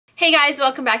Hey guys,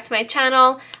 welcome back to my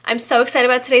channel. I'm so excited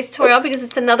about today's tutorial because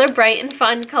it's another bright and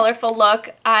fun, colorful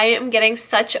look. I am getting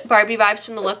such Barbie vibes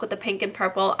from the look with the pink and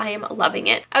purple. I am loving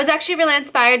it. I was actually really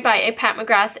inspired by a Pat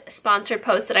McGrath sponsored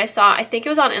post that I saw. I think it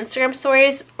was on Instagram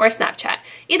stories or Snapchat.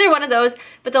 Either one of those,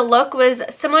 but the look was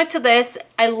similar to this.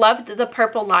 I loved the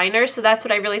purple liner, so that's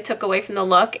what I really took away from the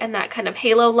look and that kind of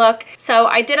halo look. So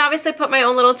I did obviously put my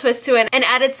own little twist to it and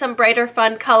added some brighter,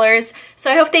 fun colors.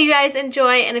 So I hope that you guys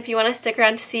enjoy, and if you want to stick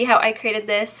around to see how I created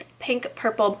this pink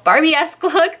purple Barbie-esque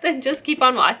look, then just keep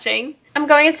on watching. I'm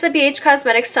going into the BH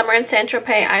Cosmetics Summer in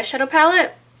Saint-Tropez eyeshadow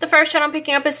palette. The first shade I'm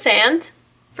picking up is Sand.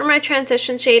 For my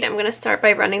transition shade, I'm going to start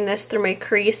by running this through my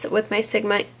crease with my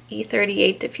Sigma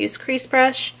E38 diffuse crease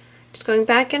brush. Just going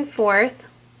back and forth.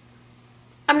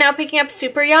 I'm now picking up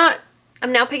Super Yacht.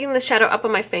 I'm now picking the shadow up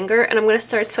on my finger, and I'm going to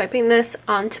start swiping this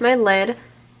onto my lid.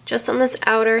 Just on this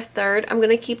outer third, I'm going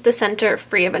to keep the center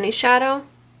free of any shadow.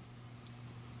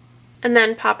 And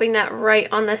then popping that right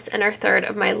on this inner third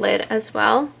of my lid as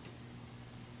well.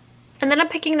 And then I'm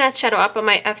picking that shadow up on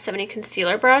my F70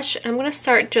 concealer brush, and I'm going to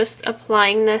start just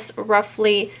applying this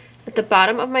roughly at the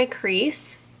bottom of my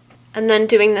crease, and then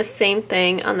doing the same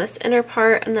thing on this inner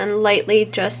part, and then lightly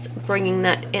just bringing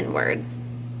that inward.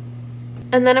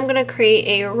 And then I'm going to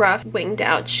create a rough winged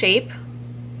out shape.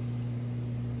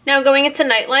 Now going into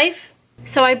Nightlife.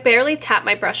 So I barely tap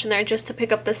my brush in there just to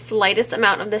pick up the slightest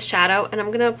amount of the shadow, and I'm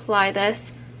going to apply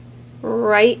this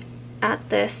right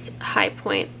at this high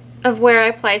point of where I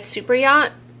applied Super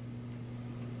Yacht,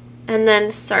 and then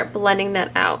start blending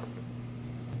that out.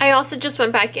 I also just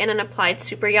went back in and applied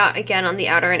Super Yacht again on the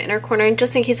outer and inner corner,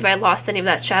 just in case if I lost any of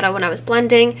that shadow when I was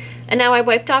blending. And now I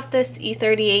wiped off this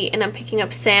E38 and I'm picking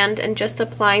up Sand and just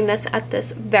applying this at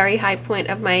this very high point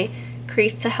of my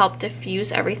crease to help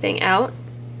diffuse everything out.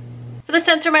 For the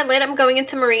center of my lid, I'm going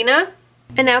into Marina.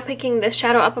 And now picking this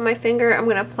shadow up on my finger, I'm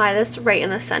going to apply this right in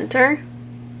the center.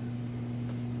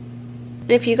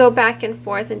 And if you go back and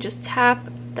forth and just tap,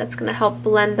 that's going to help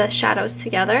blend the shadows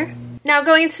together. Now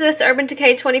going into this Urban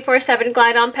Decay 24/7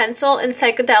 Glide On Pencil in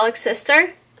Psychedelic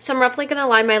Sister. So I'm roughly going to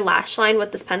line my lash line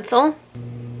with this pencil.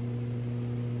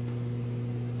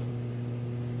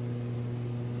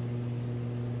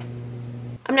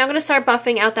 I'm now going to start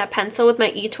buffing out that pencil with my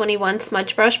E21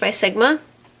 smudge brush by Sigma.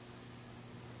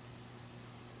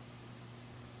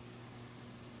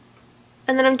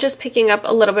 And then I'm just picking up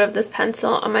a little bit of this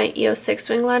pencil on my E06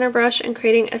 wing liner brush and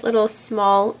creating a little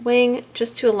small wing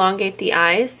just to elongate the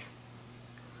eyes.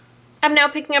 I'm now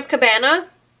picking up Cabana.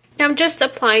 Now I'm just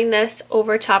applying this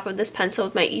over top of this pencil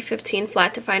with my E15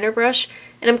 flat definer brush,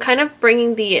 and I'm kind of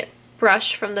bringing the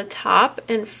brush from the top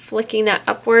and flicking that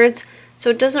upwards so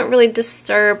it doesn't really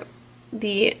disturb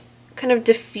the kind of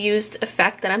diffused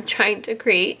effect that I'm trying to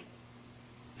create.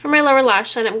 For my lower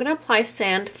lash line, I'm going to apply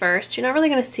Sand first. You're not really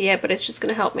going to see it, but it's just going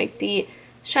to help make the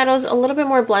shadows a little bit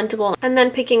more blendable. And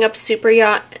then picking up Super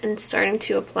Yacht and starting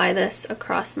to apply this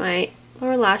across my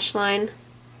lower lash line.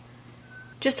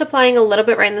 Just applying a little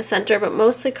bit right in the center, but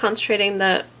mostly concentrating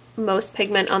the most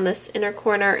pigment on this inner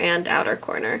corner and outer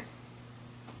corner.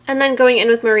 And then going in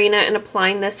with Marina and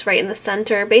applying this right in the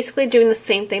center, basically doing the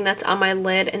same thing that's on my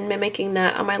lid and mimicking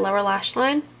that on my lower lash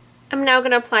line. I'm now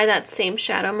going to apply that same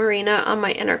shadow Marina on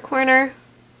my inner corner.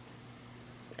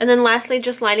 And then lastly,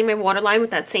 just lining my waterline with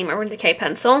that same Urban Decay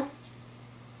pencil.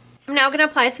 I'm now going to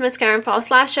apply some mascara and false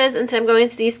lashes, and I'm going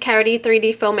into these Carity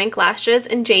 3D Foam Ink Lashes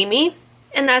in Jamie.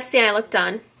 And that's the eye look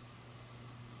done.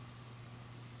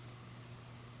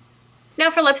 Now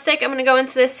for lipstick, I'm going to go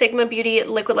into this Sigma Beauty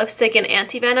liquid lipstick in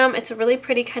Anti-Venom. It's a really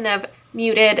pretty kind of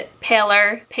muted,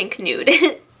 paler pink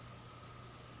nude.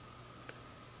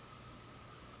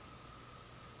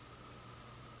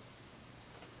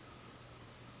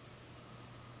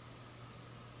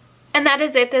 And that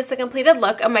is it. This is the completed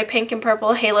look of my pink and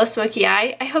purple halo smoky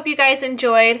eye. I hope you guys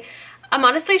enjoyed. I'm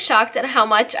honestly shocked at how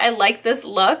much I like this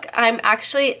look. I'm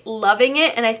actually loving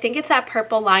it, and I think it's that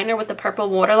purple liner with the purple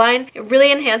waterline. It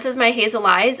really enhances my hazel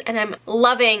eyes, and I'm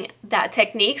loving that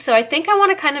technique. So I think I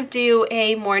want to kind of do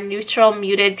a more neutral,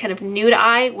 muted kind of nude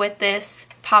eye with this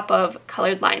pop of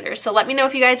colored liner. So let me know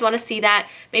if you guys want to see that,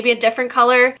 maybe a different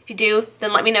color. If you do,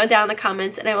 then let me know down in the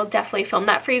comments and I will definitely film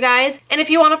that for you guys. And if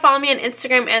you want to follow me on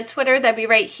Instagram and Twitter, that'd be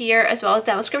right here, as well as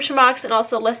down in the description box, and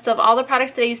also a list of all the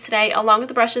products that I use today along with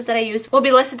the brushes that I use will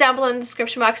be listed down below in the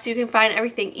description box so you can find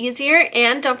everything easier.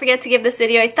 And don't forget to give this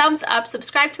video a thumbs up,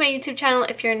 subscribe to my YouTube channel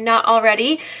if you're not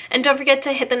already, and don't forget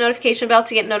to hit the notification bell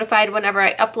to get notified whenever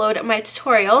I upload my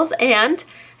tutorials. And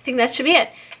I think that should be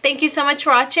it. Thank you so much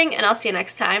for watching, and I'll see you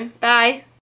next time. Bye!